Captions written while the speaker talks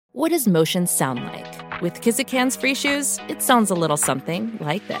What does motion sound like? With Kizikans free shoes, it sounds a little something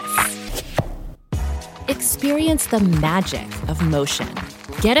like this. Experience the magic of motion.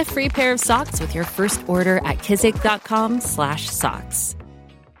 Get a free pair of socks with your first order at kizik.com/socks.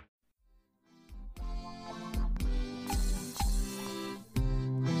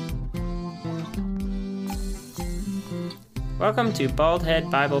 Welcome to Bald Head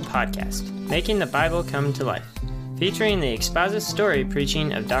Bible Podcast, making the Bible come to life, featuring the exposit story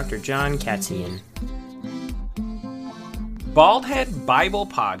preaching of Dr. John Katzian. Bald Head Bible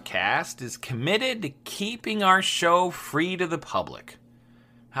Podcast is committed to keeping our show free to the public.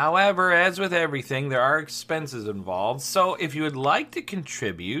 However, as with everything, there are expenses involved, so if you would like to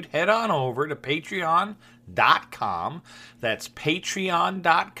contribute, head on over to patreon.com. That's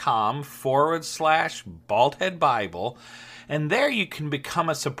patreon.com/baldheadbible. And there you can become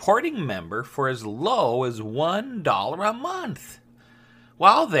a supporting member for as low as $1 a month.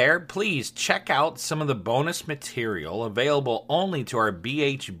 While there, please check out some of the bonus material available only to our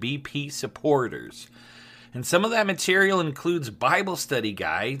BHBP supporters. And some of that material includes Bible study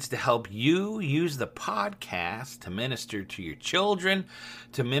guides to help you use the podcast to minister to your children,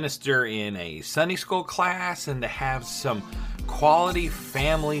 to minister in a Sunday school class, and to have some quality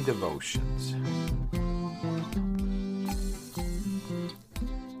family devotions.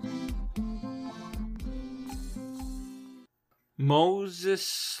 Moses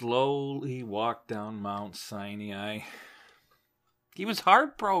slowly walked down Mount Sinai. He was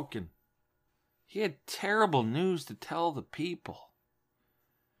heartbroken. He had terrible news to tell the people.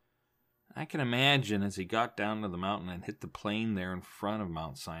 I can imagine as he got down to the mountain and hit the plain there in front of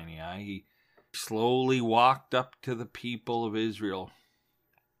Mount Sinai, he slowly walked up to the people of Israel.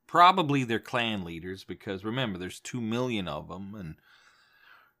 Probably their clan leaders, because remember, there's 2 million of them, and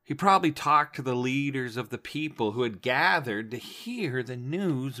he probably talked to the leaders of the people who had gathered to hear the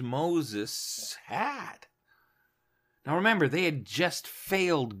news Moses had. Now remember, they had just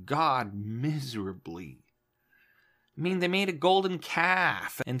failed God miserably. I mean, they made a golden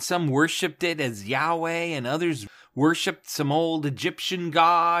calf, and some worshipped it as Yahweh, and others worshipped some old Egyptian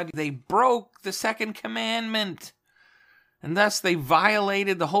god. They broke the second commandment, and thus they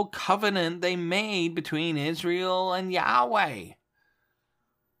violated the whole covenant they made between Israel and Yahweh.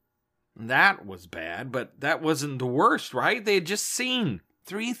 That was bad, but that wasn't the worst, right? They had just seen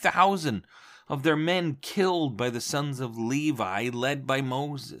 3,000 of their men killed by the sons of Levi, led by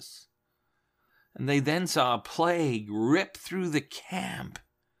Moses. And they then saw a plague rip through the camp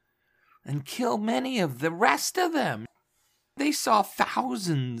and kill many of the rest of them. They saw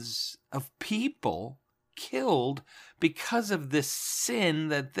thousands of people killed because of this sin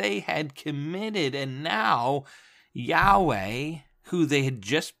that they had committed, and now Yahweh, who they had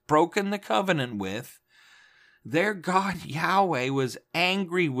just broken the covenant with, their God Yahweh was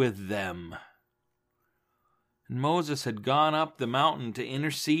angry with them. And Moses had gone up the mountain to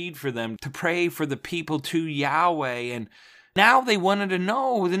intercede for them, to pray for the people to Yahweh, and now they wanted to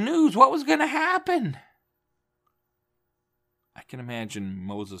know the news, what was going to happen. I can imagine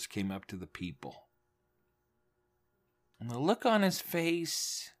Moses came up to the people, and the look on his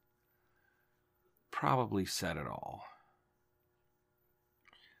face probably said it all.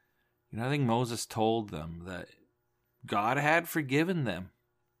 I think Moses told them that God had forgiven them,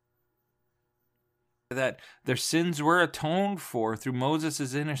 that their sins were atoned for through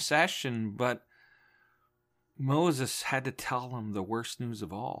Moses' intercession, but Moses had to tell them the worst news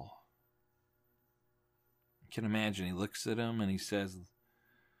of all. I can imagine he looks at him and he says,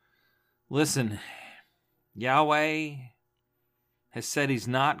 "Listen, Yahweh has said he's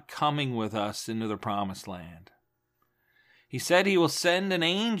not coming with us into the promised land. He said he will send an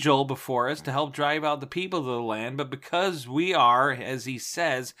angel before us to help drive out the people of the land, but because we are, as he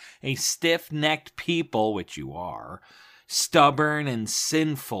says, a stiff-necked people, which you are, stubborn and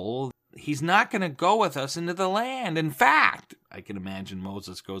sinful, he's not going to go with us into the land. In fact," I can imagine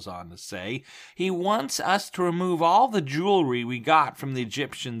Moses goes on to say, "he wants us to remove all the jewelry we got from the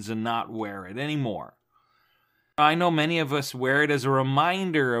Egyptians and not wear it anymore. I know many of us wear it as a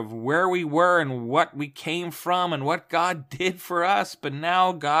reminder of where we were and what we came from and what God did for us, but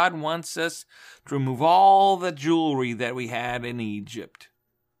now God wants us to remove all the jewelry that we had in Egypt."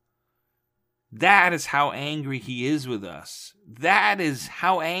 That is how angry he is with us. That is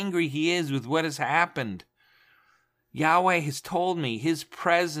how angry he is with what has happened. Yahweh has told me his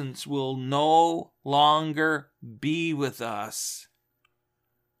presence will no longer be with us.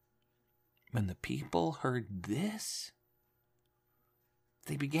 When the people heard this,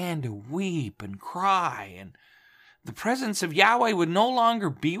 they began to weep and cry, and the presence of Yahweh would no longer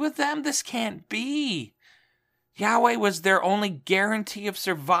be with them? This can't be. Yahweh was their only guarantee of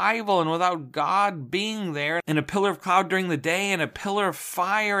survival, and without God being there, in a pillar of cloud during the day and a pillar of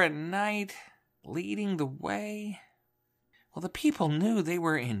fire at night, leading the way, well, the people knew they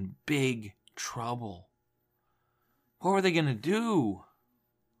were in big trouble. What were they going to do?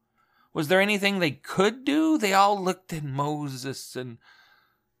 Was there anything they could do? They all looked at Moses, and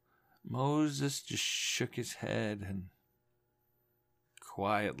Moses just shook his head and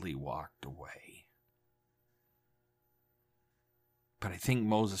quietly walked away. But I think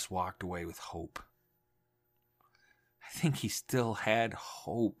Moses walked away with hope. I think he still had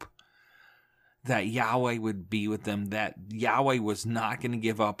hope that Yahweh would be with them, that Yahweh was not going to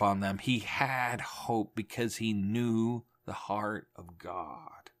give up on them. He had hope because he knew the heart of God.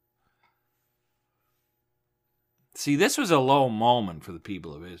 See, this was a low moment for the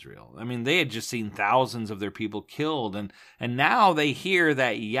people of Israel. I mean, they had just seen thousands of their people killed, and now they hear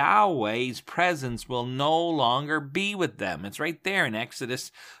that Yahweh's presence will no longer be with them. It's right there in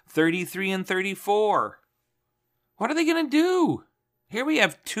Exodus 33 and 34. What are they going to do? Here we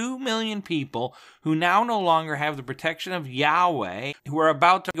have 2 million people who now no longer have the protection of Yahweh, who are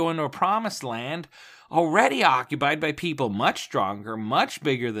about to go into a promised land, already occupied by people much stronger, much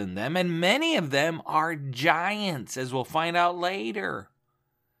bigger than them, and many of them are giants, as we'll find out later.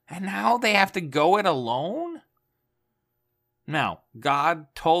 And now they have to go it alone? Now,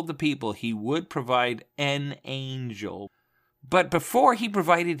 God told the people he would provide an angel. But before he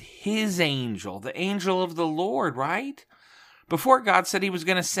provided his angel, the angel of the Lord, right? Before God said he was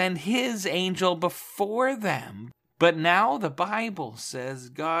going to send his angel before them. But now the Bible says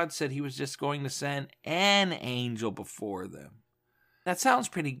God said he was just going to send an angel before them. That sounds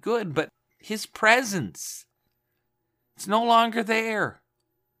pretty good, but his presence, it's no longer there.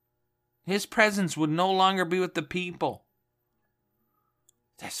 His presence would no longer be with the people.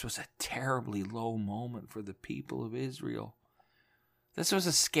 This was a terribly low moment for the people of Israel. This was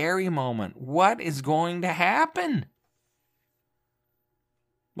a scary moment. What is going to happen?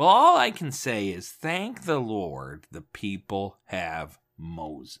 Well, all I can say is thank the Lord the people have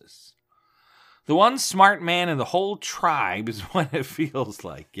Moses. The one smart man in the whole tribe is what it feels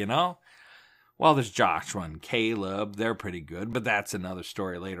like, you know? Well, there's Joshua and Caleb. They're pretty good, but that's another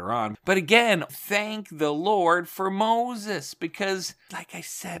story later on. But again, thank the Lord for Moses because, like I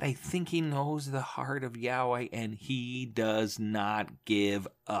said, I think he knows the heart of Yahweh and he does not give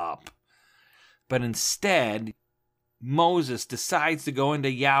up. But instead, Moses decides to go into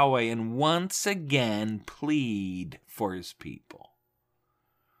Yahweh and once again plead for his people.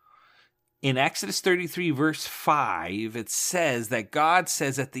 In Exodus 33 verse 5, it says that God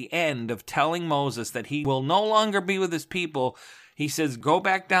says at the end of telling Moses that he will no longer be with his people, he says, go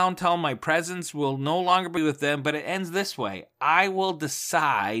back down, tell my presence will no longer be with them, but it ends this way, I will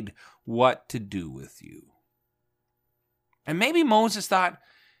decide what to do with you. And maybe Moses thought,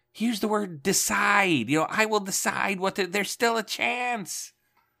 here's the word decide. I will decide what to, there's still a chance.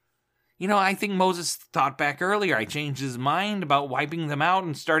 I think Moses thought back earlier, I changed his mind about wiping them out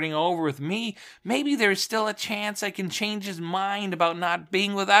and starting over with me. Maybe there's still a chance I can change his mind about not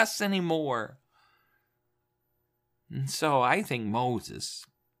being with us anymore. And so I think Moses,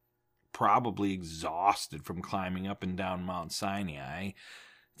 probably exhausted from climbing up and down Mount Sinai,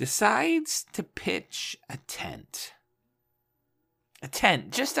 decides to pitch a tent. A tent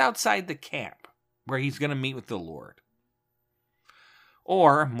just outside the camp where he's going to meet with the Lord.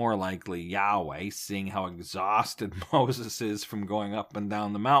 Or, more likely, Yahweh, seeing how exhausted Moses is from going up and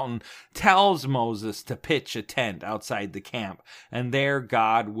down the mountain, tells Moses to pitch a tent outside the camp, and there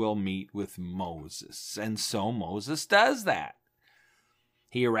God will meet with Moses. And so Moses does that.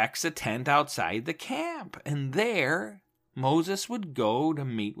 He erects a tent outside the camp, and there Moses would go to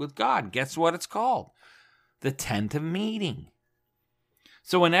meet with God. Guess what it's called? The tent of meeting.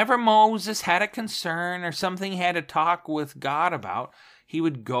 So whenever Moses had a concern or something he had to talk with God about, he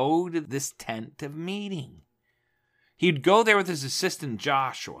would go to this tent of meeting. He'd go there with his assistant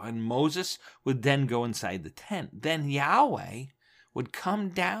Joshua, and Moses would then go inside the tent. Then Yahweh would come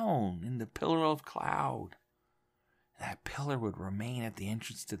down in the pillar of cloud. That pillar would remain at the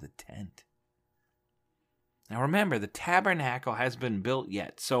entrance to the tent. Now remember, the tabernacle has been built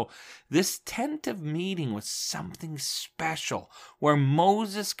yet, so this tent of meeting was something special where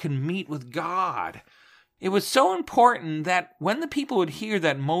Moses could meet with God. It was so important that when the people would hear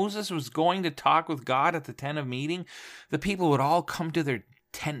that Moses was going to talk with God at the tent of meeting, the people would all come to their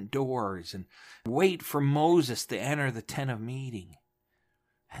tent doors and wait for Moses to enter the tent of meeting.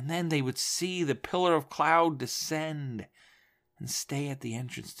 And then they would see the pillar of cloud descend and stay at the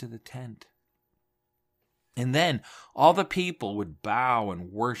entrance to the tent. And then all the people would bow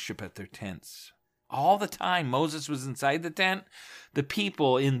and worship at their tents. All the time Moses was inside the tent, the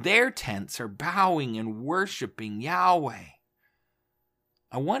people in their tents are bowing and worshiping Yahweh.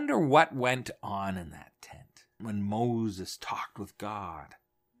 I wonder what went on in that tent when Moses talked with God.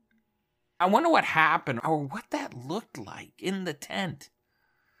 I wonder what happened or what that looked like in the tent.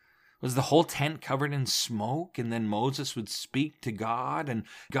 Was the whole tent covered in smoke, and then Moses would speak to God, and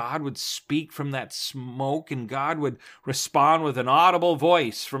God would speak from that smoke, and God would respond with an audible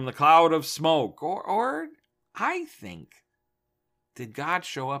voice from the cloud of smoke? Or I think, did God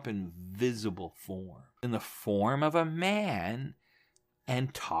show up in visible form, in the form of a man,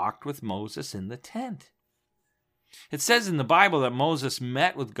 and talked with Moses in the tent? It says in the Bible that Moses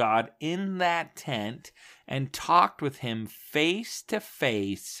met with God in that tent and talked with him face to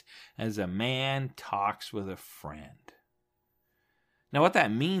face as a man talks with a friend. Now, what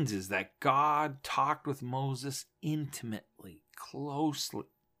that means is that God talked with Moses intimately, closely.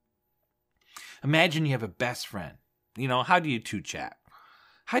 Imagine you have a best friend. How do you two chat?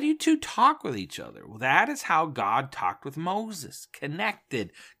 How do you two talk with each other? Well, that is how God talked with Moses.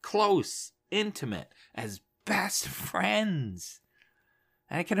 Connected, close, intimate, as best friends.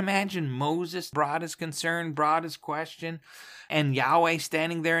 And I can imagine Moses brought his concern, brought his question, and Yahweh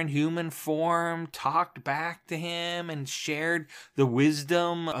standing there in human form talked back to him and shared the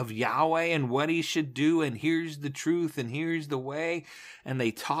wisdom of Yahweh and what he should do, and here's the truth and here's the way. And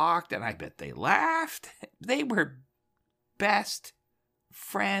they talked, and I bet they laughed. They were best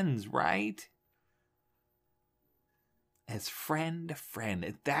friends, right? As friend to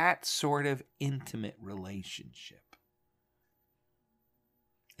friend, that sort of intimate relationship.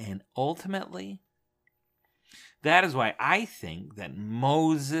 And ultimately, that is why I think that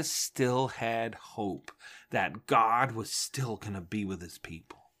Moses still had hope, that God was still going to be with his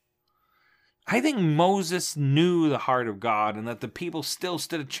people. I think Moses knew the heart of God, and that the people still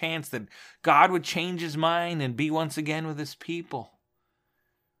stood a chance that God would change his mind and be once again with his people.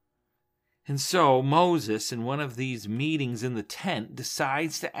 And so Moses, in one of these meetings in the tent,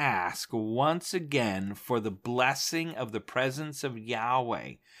 decides to ask once again for the blessing of the presence of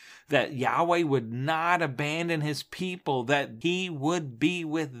Yahweh, that Yahweh would not abandon his people, that he would be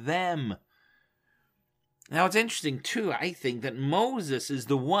with them. Now, it's interesting, too, I think, that Moses is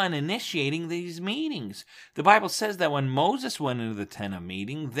the one initiating these meetings. The Bible says that when Moses went into the tent of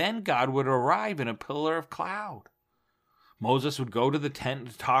meeting, then God would arrive in a pillar of cloud. Moses would go to the tent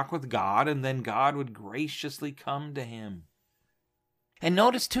to talk with God, and then God would graciously come to him. And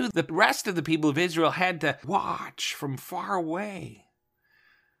notice, too, the rest of the people of Israel had to watch from far away.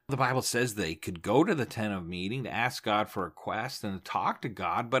 The Bible says they could go to the tent of meeting to ask God for a request and to talk to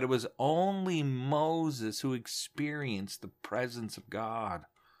God, but it was only Moses who experienced the presence of God.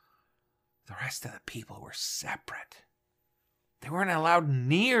 The rest of the people were separate. They weren't allowed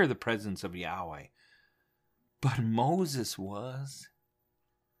near the presence of Yahweh. But Moses was.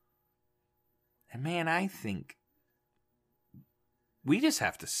 And man, I think we just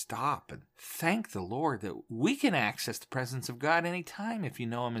have to stop and thank the Lord that we can access the presence of God anytime if you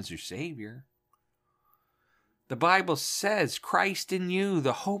know him as your Savior. The Bible says, Christ in you,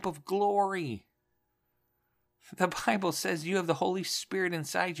 the hope of glory. The Bible says you have the Holy Spirit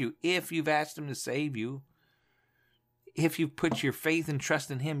inside you if you've asked him to save you. If you put your faith and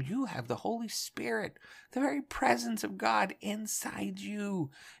trust in him, you have the Holy Spirit, the very presence of God inside you.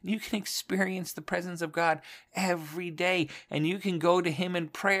 You can experience the presence of God every day, and you can go to him in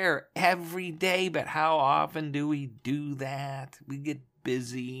prayer every day. But how often do we do that? We get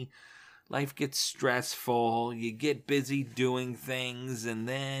busy. Life gets stressful. You get busy doing things, and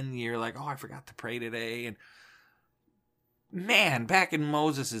then you're like, oh, I forgot to pray today. And man, back in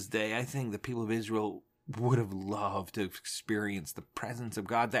Moses' day, I think the people of Israel would have loved to experience the presence of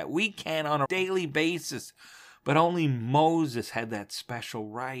God that we can on a daily basis, but only Moses had that special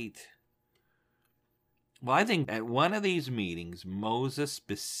right. Well, I think at one of these meetings, Moses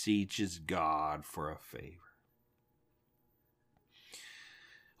beseeches God for a favor.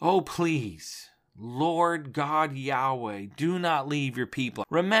 Oh, please, Lord God Yahweh, do not leave your people.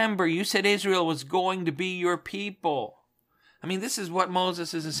 Remember, you said Israel was going to be your people. I mean, this is what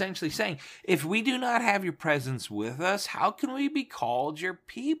Moses is essentially saying. If we do not have your presence with us, how can we be called your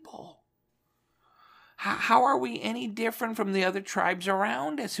people? How are we any different from the other tribes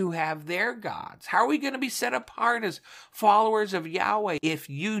around us who have their gods? How are we going to be set apart as followers of Yahweh if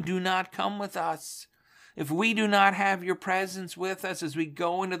you do not come with us? If we do not have your presence with us as we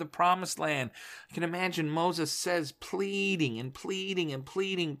go into the promised land? I can imagine Moses says, pleading and pleading and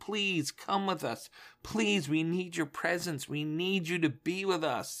pleading, please come with us. Please, we need your presence. We need you to be with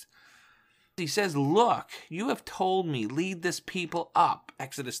us. He says, look, you have told me, lead this people up.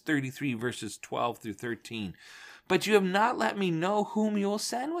 Exodus 33, verses 12 through 13. But you have not let me know whom you will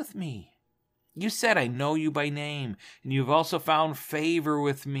send with me. You said, I know you by name, and you have also found favor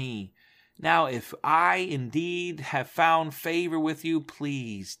with me. Now, if I indeed have found favor with you,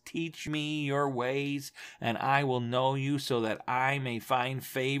 please teach me your ways, and I will know you so that I may find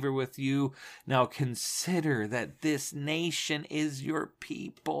favor with you. Now consider that this nation is your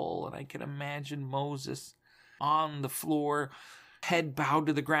people. And I can imagine Moses on the floor, head bowed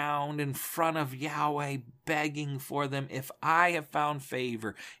to the ground in front of Yahweh, begging for them. If I have found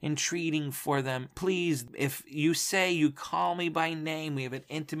favor, entreating for them, please, if you say you call me by name, we have an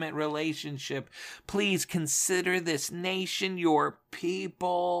intimate relationship, please consider this nation your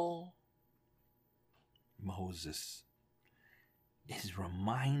people. Moses is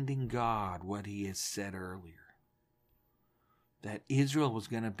reminding God what he has said earlier, that Israel was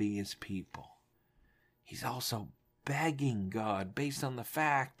going to be his people. He's also begging God based on the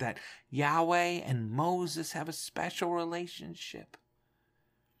fact that Yahweh and Moses have a special relationship.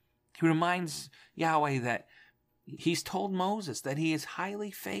 He reminds Yahweh that he's told Moses that he is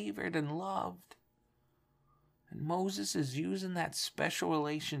highly favored and loved. And Moses is using that special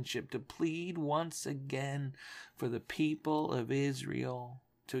relationship to plead once again for the people of Israel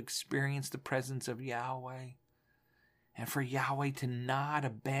to experience the presence of Yahweh. And for Yahweh to not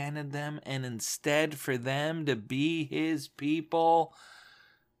abandon them, and instead for them to be his people.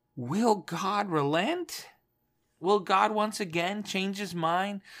 Will God relent? Will God once again change his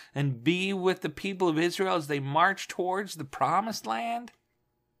mind and be with the people of Israel as they march towards the promised land?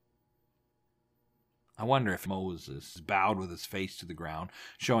 I wonder if Moses bowed with his face to the ground,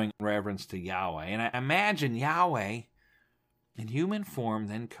 showing reverence to Yahweh. And I imagine Yahweh in human form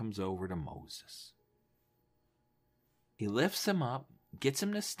then comes over to Moses. He lifts him up, gets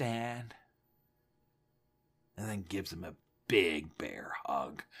him to stand, and then gives him a big bear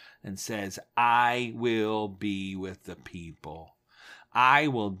hug and says, I will be with the people. I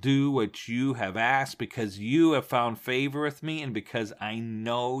will do what you have asked because you have found favor with me and because I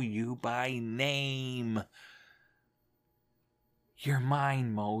know you by name. You're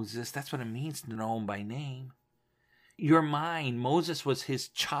mine, Moses. That's what it means to know him by name. You're mine. Moses was his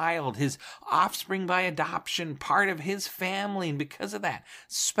child, his offspring by adoption, part of his family. And because of that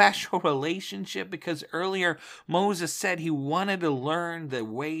special relationship, because earlier Moses said he wanted to learn the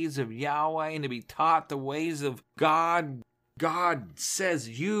ways of Yahweh and to be taught the ways of God, God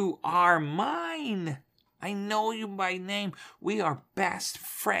says, you are mine. I know you by name. We are best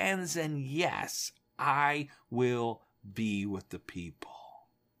friends. And yes, I will be with the people.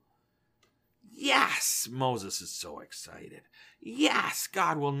 Yes, Moses is so excited. Yes,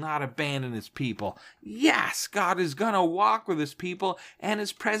 God will not abandon his people. Yes, God is going to walk with his people, and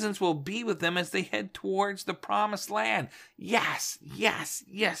his presence will be with them as they head towards the promised land. Yes, yes,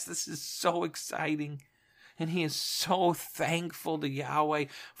 yes, this is so exciting. And he is so thankful to Yahweh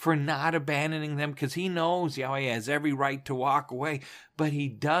for not abandoning them, because he knows Yahweh has every right to walk away, but he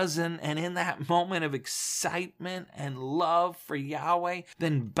doesn't. And in that moment of excitement and love for Yahweh,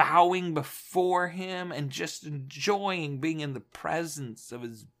 then bowing before him and just enjoying being in the presence of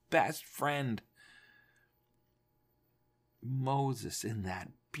his best friend, Moses, in that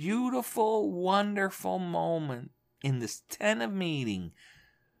beautiful, wonderful moment in this tent of meeting,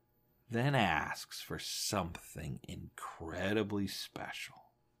 then asks for something incredibly special.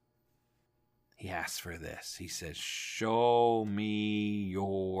 He asks for this. He says, show me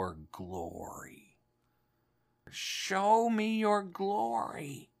your glory. Show me your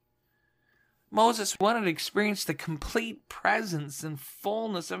glory. Moses wanted to experience the complete presence and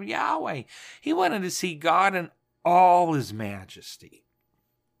fullness of Yahweh. He wanted to see God in all his majesty.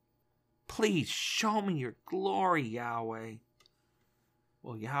 Please show me your glory, Yahweh.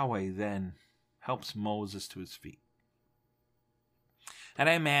 Well, Yahweh then helps Moses to his feet. And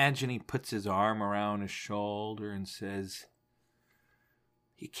I imagine he puts his arm around his shoulder and says,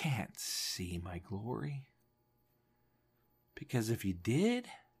 you can't see my glory. Because if you did,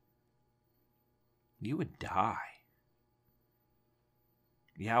 you would die.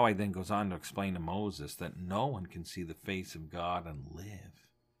 Yahweh then goes on to explain to Moses that no one can see the face of God and live.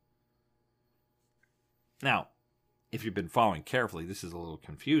 Now, if you've been following carefully, this is a little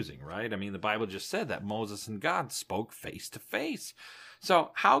confusing, right? I mean, the Bible just said that Moses and God spoke face to face.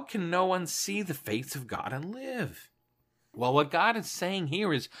 So how can no one see the face of God and live? Well, what God is saying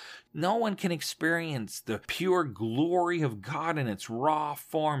here is no one can experience the pure glory of God in its raw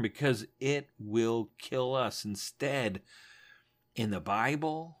form because it will kill us. Instead, in the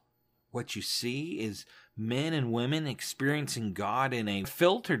Bible, what you see is men and women experiencing God in a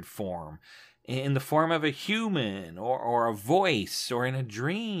filtered form, in the form of a human or a voice or in a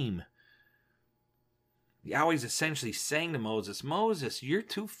dream. Yahweh's essentially saying to Moses, Moses, you're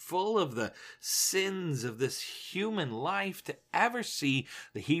too full of the sins of this human life to ever see.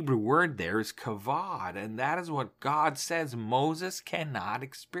 The Hebrew word there is kavod, and that is what God says Moses cannot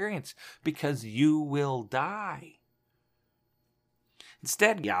experience because you will die.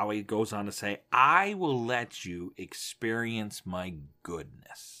 Instead, Yahweh goes on to say, I will let you experience my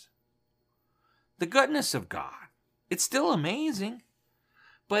goodness. The goodness of God. It's still amazing.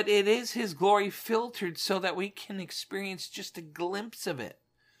 But it is his glory filtered so that we can experience just a glimpse of it.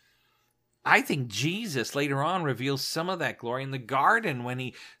 I think Jesus later on reveals some of that glory in the garden when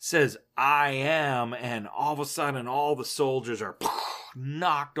he says, I am, and all of a sudden all the soldiers are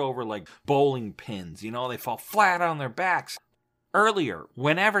knocked over like bowling pins. They fall flat on their backs. Earlier,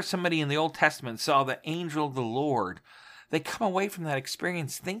 whenever somebody in the Old Testament saw the angel of the Lord, they come away from that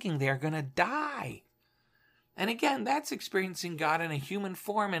experience thinking they're going to die. And again, that's experiencing God in a human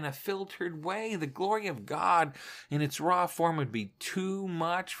form in a filtered way. The glory of God in its raw form would be too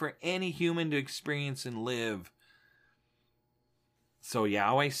much for any human to experience and live. So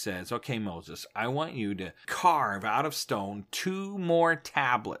Yahweh says, okay, Moses, I want you to carve out of stone 2 more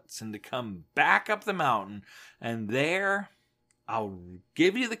tablets and to come back up the mountain. And there I'll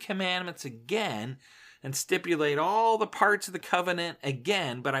give you the commandments again and stipulate all the parts of the covenant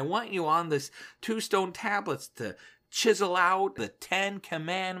again, but I want you on this 2 stone tablets to chisel out the 10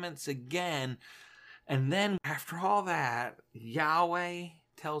 commandments again. And then after all that, Yahweh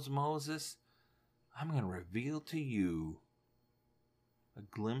tells Moses, I'm going to reveal to you a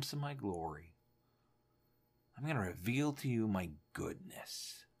glimpse of my glory. I'm going to reveal to you my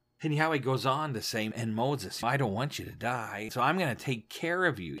goodness. And Yahweh goes on to say, and Moses, I don't want you to die, so I'm going to take care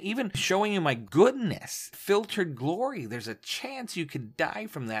of you. Even showing you my goodness, filtered glory, there's a chance you could die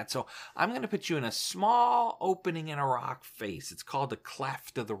from that. So I'm going to put you in a small opening in a rock face. It's called the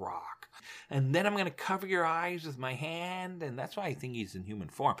cleft of the rock. And then I'm going to cover your eyes with my hand. And that's why I think he's in human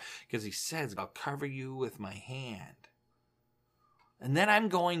form, because he says, I'll cover you with my hand. And then I'm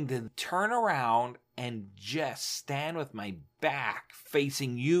going to turn around and just stand with my back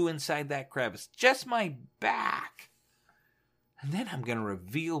facing you inside that crevice. Just my back. And then I'm going to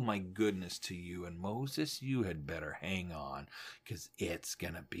reveal my goodness to you. And Moses, you had better hang on, because it's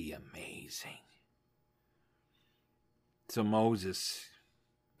going to be amazing. So Moses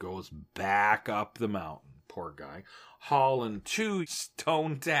goes back up the mountain. Poor guy. Hauling 2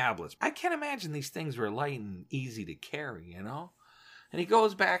 stone tablets. I can't imagine these things were light and easy to carry, And he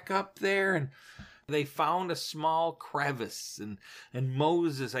goes back up there, and they found a small crevice. And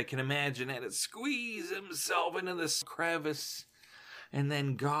Moses, I can imagine, had to squeeze himself into this crevice. And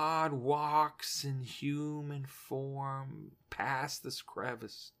then God walks in human form past this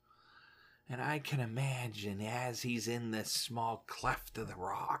crevice. And I can imagine as he's in this small cleft of the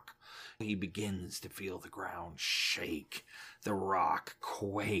rock, he begins to feel the ground shake, the rock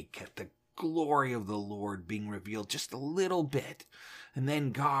quake at the glory of the Lord being revealed just a little bit. And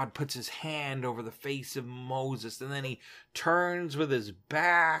then God puts his hand over the face of Moses, and then he turns with his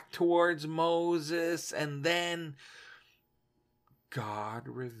back towards Moses, and then God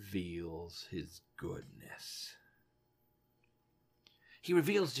reveals his goodness. He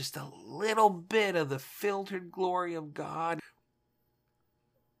reveals just a little bit of the filtered glory of God.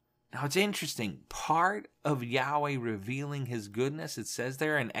 Now it's interesting. Part of Yahweh revealing his goodness, it says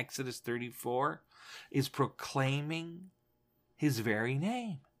there in Exodus 34, is proclaiming his very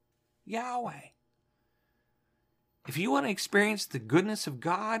name, Yahweh. If you want to experience the goodness of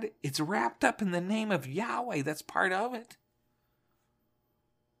God, it's wrapped up in the name of Yahweh. That's part of it.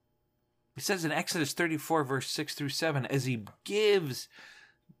 It says in Exodus 34, verse 6 through 7, as he gives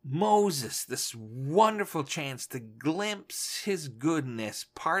Moses this wonderful chance to glimpse his goodness,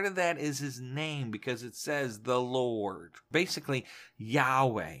 part of that is his name, because it says the Lord. Basically,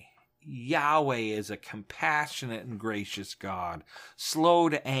 Yahweh. Yahweh is a compassionate and gracious God, slow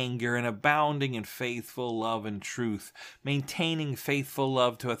to anger and abounding in faithful love and truth, maintaining faithful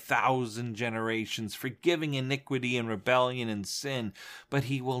love to 1,000 generations, forgiving iniquity and rebellion and sin, but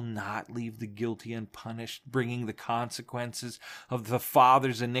he will not leave the guilty unpunished, bringing the consequences of the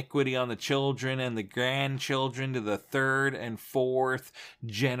father's iniquity on the children and the grandchildren to the 3rd and 4th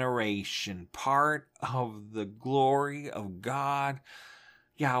generation. Part of the glory of God,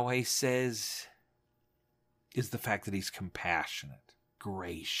 Yahweh says, is the fact that he's compassionate,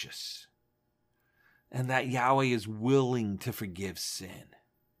 gracious, and that Yahweh is willing to forgive sin.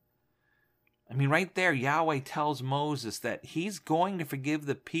 I mean, right there, Yahweh tells Moses that he's going to forgive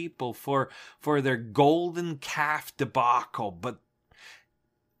the people for their golden calf debacle, but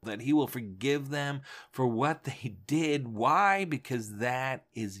that he will forgive them for what they did. Why? Because that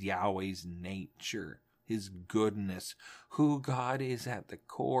is Yahweh's nature, his goodness, who God is at the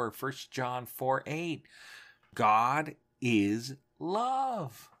core. 1 John 4:8. God is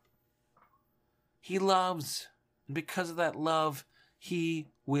love. He loves. And because of that love, he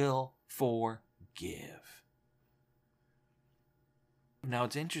will forgive. Now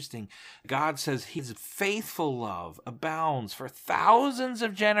it's interesting. God says his faithful love abounds for thousands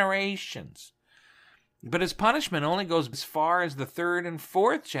of generations. But his punishment only goes as far as the third and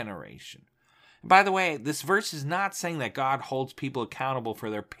fourth generation. And by the way, this verse is not saying that God holds people accountable for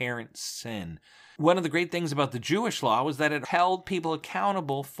their parents' sin. One of the great things about the Jewish law was that it held people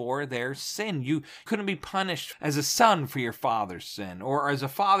accountable for their sin. You couldn't be punished as a son for your father's sin or as a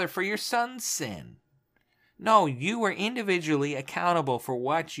father for your son's sin. No, you were individually accountable for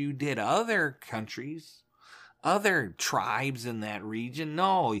what you did. Other countries, other tribes in that region,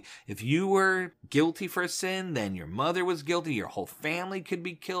 no. If you were guilty for a sin, then your mother was guilty. Your whole family could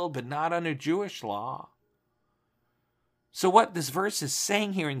be killed, but not under Jewish law. So what this verse is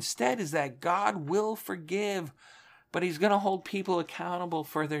saying here instead is that God will forgive, but he's going to hold people accountable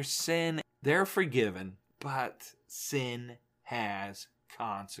for their sin. They're forgiven, but sin has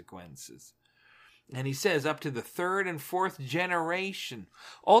consequences. And he says up to the third and fourth generation.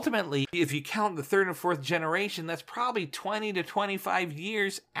 Ultimately, if you count the third and fourth generation, that's probably 20 to 25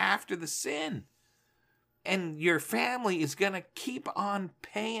 years after the sin. And your family is going to keep on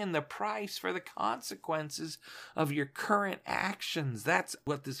paying the price for the consequences of your current actions. That's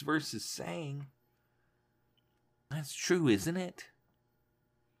what this verse is saying. That's true, isn't it?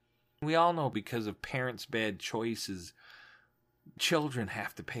 We all know because of parents' bad choices, children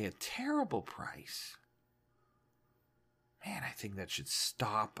have to pay a terrible price. Man, I think that should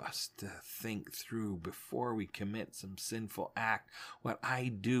stop us to think through before we commit some sinful act. What I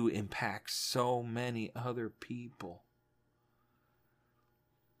do impacts so many other people.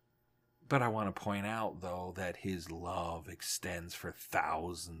 But I want to point out, though, that his love extends for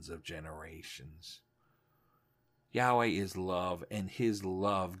thousands of generations. Yahweh is love, and his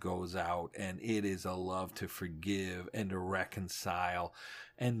love goes out, and it is a love to forgive and to reconcile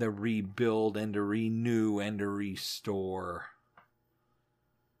and to rebuild and to renew and to restore.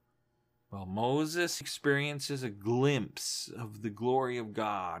 Well, Moses experiences a glimpse of the glory of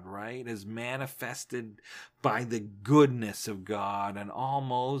God, right? As manifested by the goodness of God, and all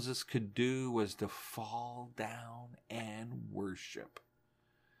Moses could do was to fall down and worship.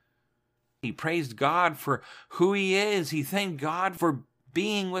 He praised God for who he is. He thanked God for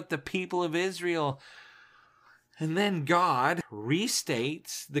being with the people of Israel. And then God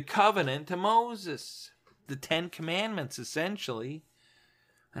restates the covenant to Moses, the 10 Commandments, essentially.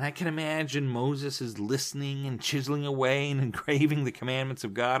 And I can imagine Moses is listening and chiseling away and engraving the commandments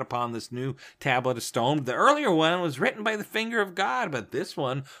of God upon this new tablet of stone. The earlier one was written by the finger of God, but this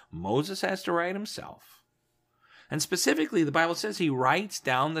one Moses has to write himself. And specifically, the Bible says he writes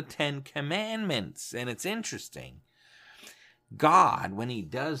down the 10 Commandments. And it's interesting. God, when he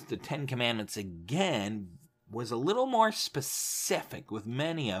does the 10 Commandments again, was a little more specific with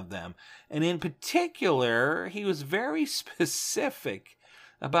many of them. And in particular, he was very specific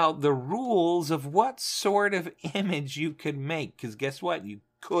about the rules of what sort of image you could make. Because guess what? You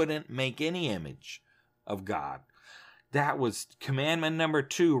couldn't make any image of God. That was commandment number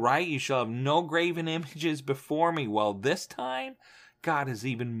 2, right? You shall have no graven images before me. Well, this time, God is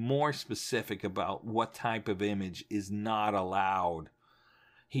even more specific about what type of image is not allowed.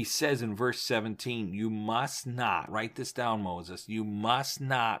 He says in verse 17, you must not, write this down, Moses, you must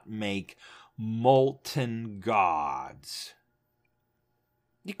not make molten gods.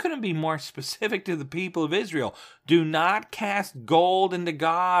 You couldn't be more specific to the people of Israel. Do not cast gold into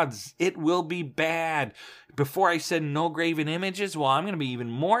gods. It will be bad. Before I said no graven images, well, I'm going to be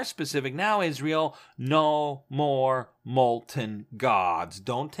even more specific now, Israel. No more molten gods.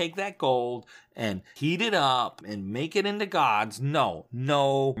 Don't take that gold and heat it up and make it into gods. No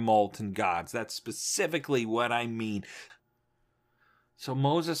molten gods. That's specifically what I mean. So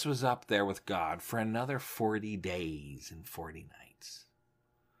Moses was up there with God for another 40 days and 40 nights.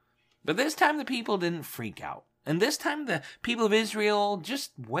 But this time the people didn't freak out. And this time the people of Israel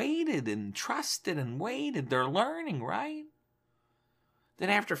just waited and trusted and waited. They're learning, right? Then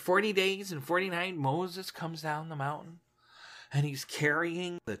after 40 days and 40 nights, Moses comes down the mountain. And he's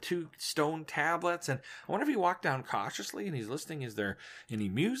carrying the 2 stone tablets. And I wonder if he walked down cautiously and he's listening. Is there any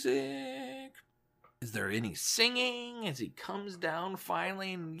music? Is there any singing? As he comes down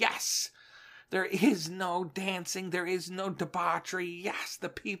finally, and yes! There is no dancing. There is no debauchery. Yes, the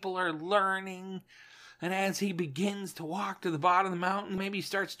people are learning. And as he begins to walk to the bottom of the mountain, maybe he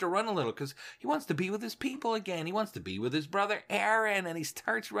starts to run a little because he wants to be with his people again. He wants to be with his brother Aaron, and he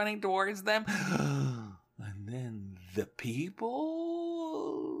starts running towards them. And then the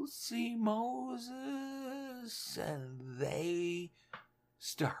people see Moses, and they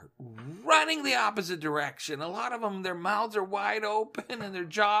start running the opposite direction. A lot of them, their mouths are wide open and their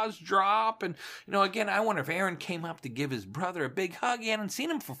jaws drop. And, again, I wonder if Aaron came up to give his brother a big hug. He hadn't seen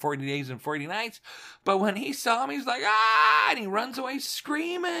him for 40 days and 40 nights. But when he saw him, he's like, ah, and he runs away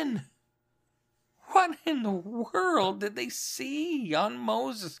screaming. What in the world did they see on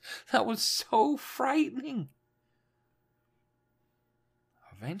Moses that was so frightening?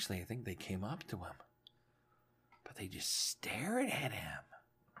 Eventually, I think they came up to him, but they just stared at him.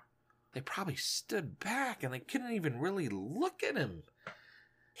 They probably stood back and they couldn't even really look at him.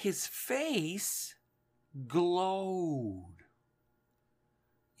 His face glowed.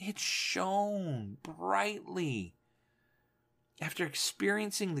 It shone brightly. After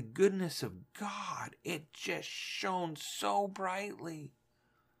experiencing the goodness of God, it just shone so brightly.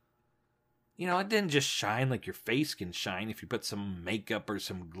 It didn't just shine like your face can shine if you put some makeup or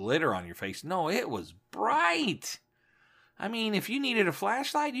some glitter on your face. No, it was bright. I mean, if you needed a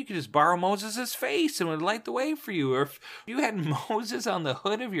flashlight, you could just borrow Moses' face and it would light the way for you. Or if you had Moses on the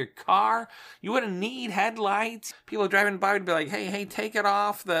hood of your car, you wouldn't need headlights. People driving by would be like, hey, take it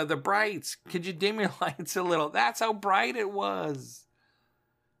off the brights. Could you dim your lights a little? That's how bright it was.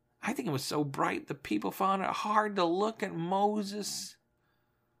 I think it was so bright the people found it hard to look at Moses.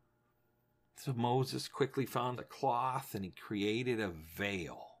 So Moses quickly found a cloth and he created a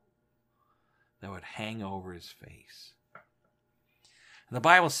veil that would hang over his face. The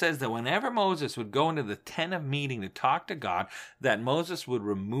Bible says that whenever Moses would go into the tent of meeting to talk to God, that Moses would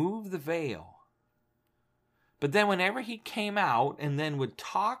remove the veil. But then whenever he came out and then would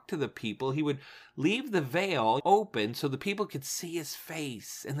talk to the people, he would leave the veil open so the people could see his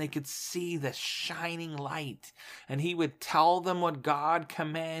face and they could see the shining light. And he would tell them what God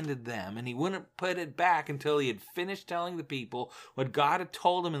commanded them. And he wouldn't put it back until he had finished telling the people what God had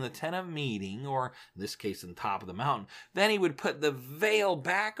told him in the tent of meeting, or in this case, on the top of the mountain. Then he would put the veil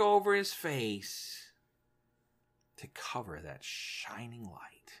back over his face to cover that shining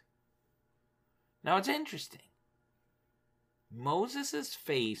light. Now it's interesting. Moses'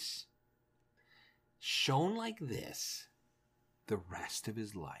 face shone like this the rest of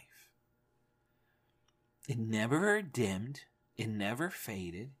his life. It never dimmed. It never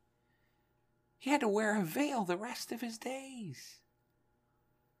faded. He had to wear a veil the rest of his days.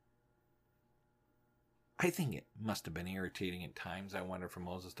 I think it must have been irritating at times. I wonder for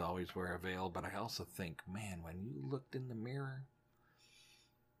Moses to always wear a veil, but I also think, man, when you looked in the mirror,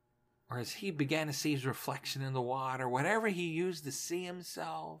 or as he began to see his reflection in the water, whatever he used to see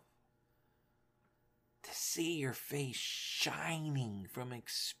himself, to see your face shining from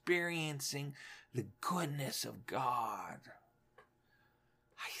experiencing the goodness of God,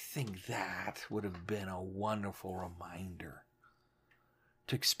 I think that would have been a wonderful reminder.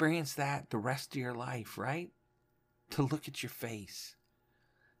 To experience that the rest of your life, right? To look at your face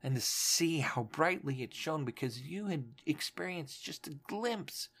and to see how brightly it shone because you had experienced just a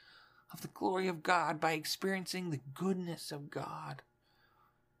glimpse of the glory of God by experiencing the goodness of God.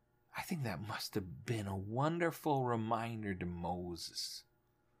 I think that must have been a wonderful reminder to Moses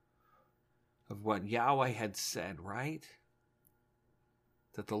of what Yahweh had said, right?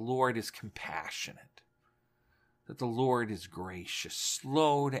 That the Lord is compassionate, that the Lord is gracious,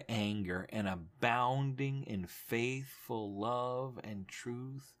 slow to anger, and abounding in faithful love and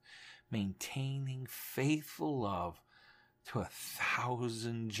truth, maintaining faithful love to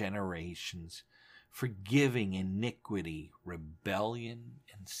 1,000 generations, forgiving iniquity, rebellion,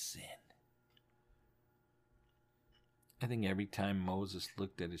 and sin. I think every time Moses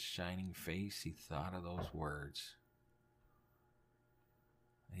looked at his shining face, he thought of those words.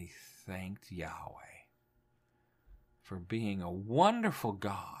 He thanked Yahweh for being a wonderful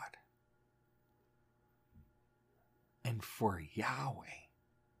God and for Yahweh,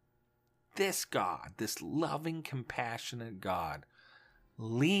 this God, this loving, compassionate God,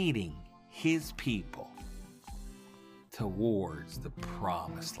 leading his people towards the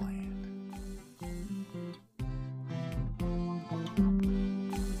promised land.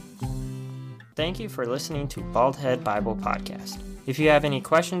 Thank you for listening to Bald Head Bible Podcast. If you have any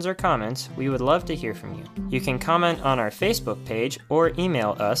questions or comments, we would love to hear from you. You can comment on our Facebook page or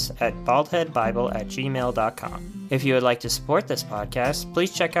email us at baldheadbible@gmail.com. If you would like to support this podcast,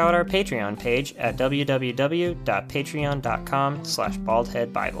 please check out our Patreon page at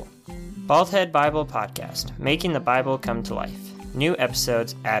www.patreon.com/baldheadbible. Baldhead Bible Podcast, making the Bible come to life. New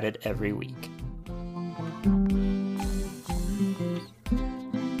episodes added every week.